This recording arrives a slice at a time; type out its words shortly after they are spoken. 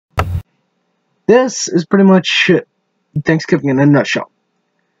this is pretty much Thanksgiving in a nutshell.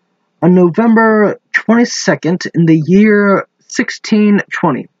 On November 22nd in the year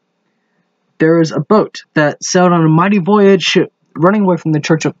 1620, there was a boat that sailed on a mighty voyage running away from the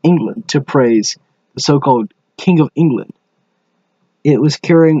Church of England to praise the so-called King of England. It was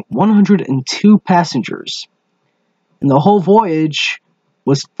carrying 102 passengers, and the whole voyage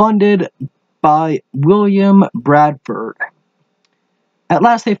was funded by William Bradford. At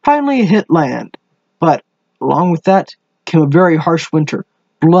last they finally hit land, but along with that came a very harsh winter.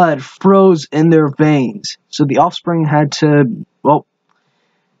 Blood froze in their veins, so the offspring had to,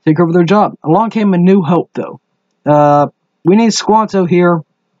 take over their job. Along came a new hope, though. We need Squanto here.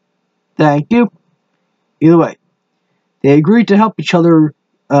 Thank you. Either way, they agreed to help each other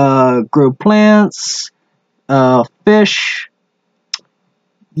grow plants, fish.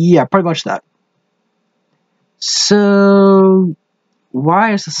 Yeah, pretty much that. So,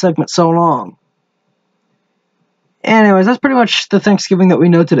 why is the segment so long? Anyways, that's pretty much the Thanksgiving that we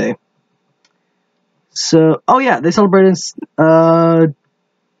know today. So, they celebrated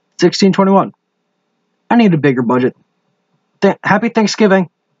 1621. I need a bigger budget. Happy Thanksgiving.